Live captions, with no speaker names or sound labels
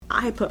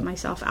I put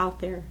myself out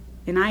there,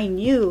 and I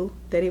knew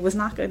that it was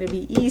not going to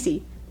be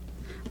easy.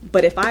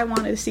 But if I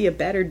wanted to see a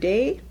better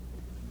day,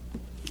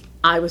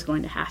 I was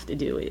going to have to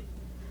do it.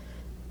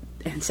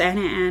 And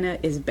Santa Ana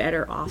is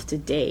better off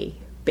today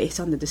based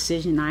on the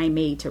decision I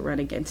made to run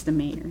against the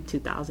mayor in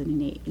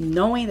 2008.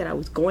 Knowing that I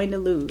was going to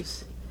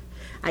lose,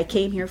 I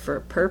came here for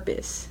a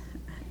purpose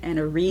and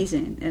a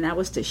reason, and that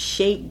was to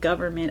shake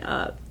government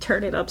up,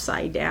 turn it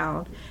upside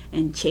down,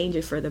 and change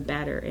it for the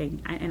better.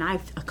 And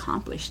I've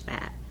accomplished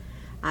that.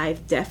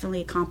 I've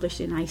definitely accomplished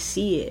it, and I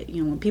see it.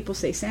 You know, when people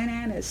say Santa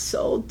Ana is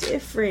so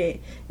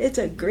different, it's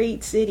a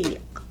great city,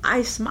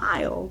 I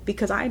smile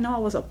because I know I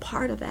was a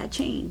part of that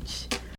change.